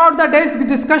is all about the day's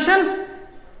discussion,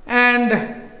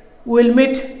 and we will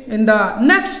meet in the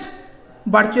next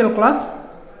virtual class.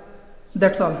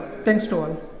 That's all. Thanks to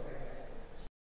all.